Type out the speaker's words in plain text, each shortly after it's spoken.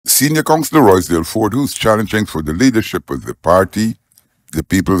Senior Counsel Roysdale Forde, who's challenging for the leadership of the party, the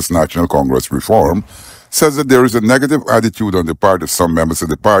People's National Congress Reform, says that there is a negative attitude on the part of some members of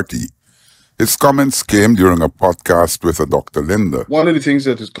the party. His comments came during a podcast with a Dr. Linda. One of the things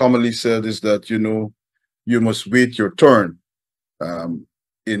that is commonly said is that, you must wait your turn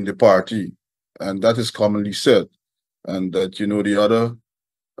in the party. And that is commonly said. And that, the other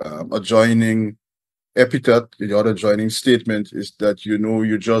adjoining epithet, the other adjoining statement is that,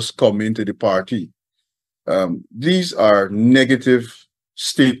 you just come into the party. These are negative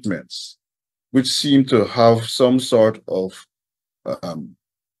statements which seem to have some sort of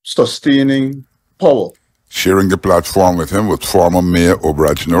sustaining power. Sharing the platform with him was former Mayor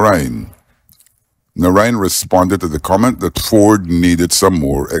Ubraj Narine. Narine responded to the comment that Forde needed some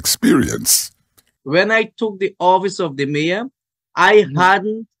more experience. When I took the office of the mayor, I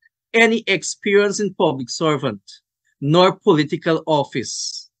hadn't any experience in public servant nor political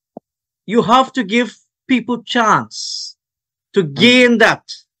office. You have to give people chance to gain that.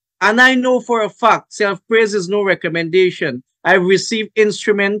 And I know for a fact, self-praise is no recommendation. I've received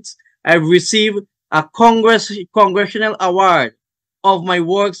instruments. I've received a congressional award of my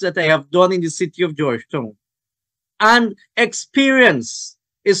works that I have done in the city of Georgetown. And experience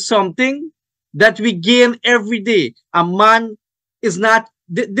is something that we gain every day. A man is not,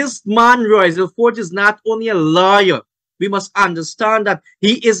 this man, Roysdale Forde, is not only a lawyer. We must understand that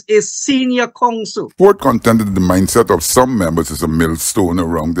he is a senior counsel. Forde contended the mindset of some members is a millstone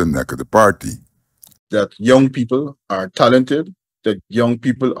around the neck of the party. That young people are talented, that young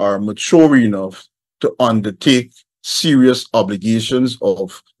people are mature enough to undertake serious obligations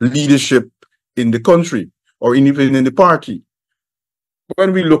of leadership in the country or even in the party.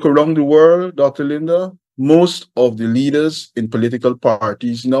 When we look around the world, Dr. Linda, most of the leaders in political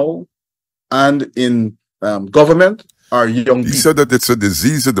parties now and in government are young people. He said that it's a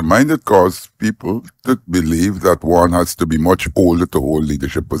disease of the mind that causes people to believe that one has to be much older to hold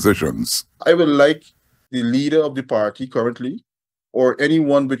leadership positions. I would like the leader of the party currently, or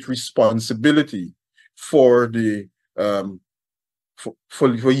anyone with responsibility for the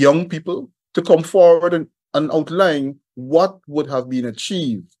for young people, to come forward and outline what would have been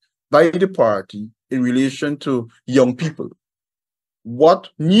achieved by the party in relation to young people. What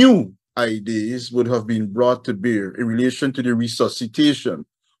new ideas would have been brought to bear in relation to the resuscitation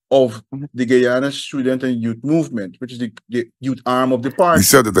of the Guyana student and youth movement, which is the youth arm of the party. He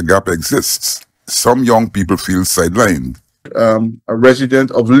said that the gap exists. Some young people feel sidelined. A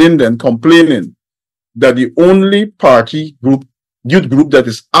resident of Linden complaining that the only party group, youth group that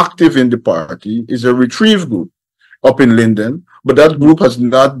is active in the party is a retrieve group up in Linden, but that group has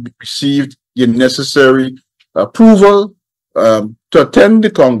not received the necessary approval to attend the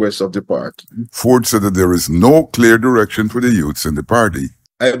Congress of the party. Forde said that there is no clear direction for the youths in the party.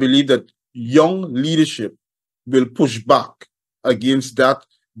 I believe that young leadership will push back against that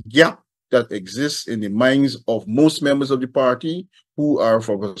gap that exists in the minds of most members of the party who are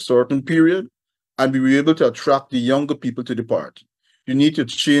from a certain period, and be able to attract the younger people to the party. You need to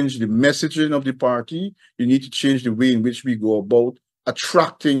change the messaging of the party. You need to change the way in which we go about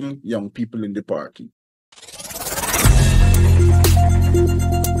attracting young people in the party.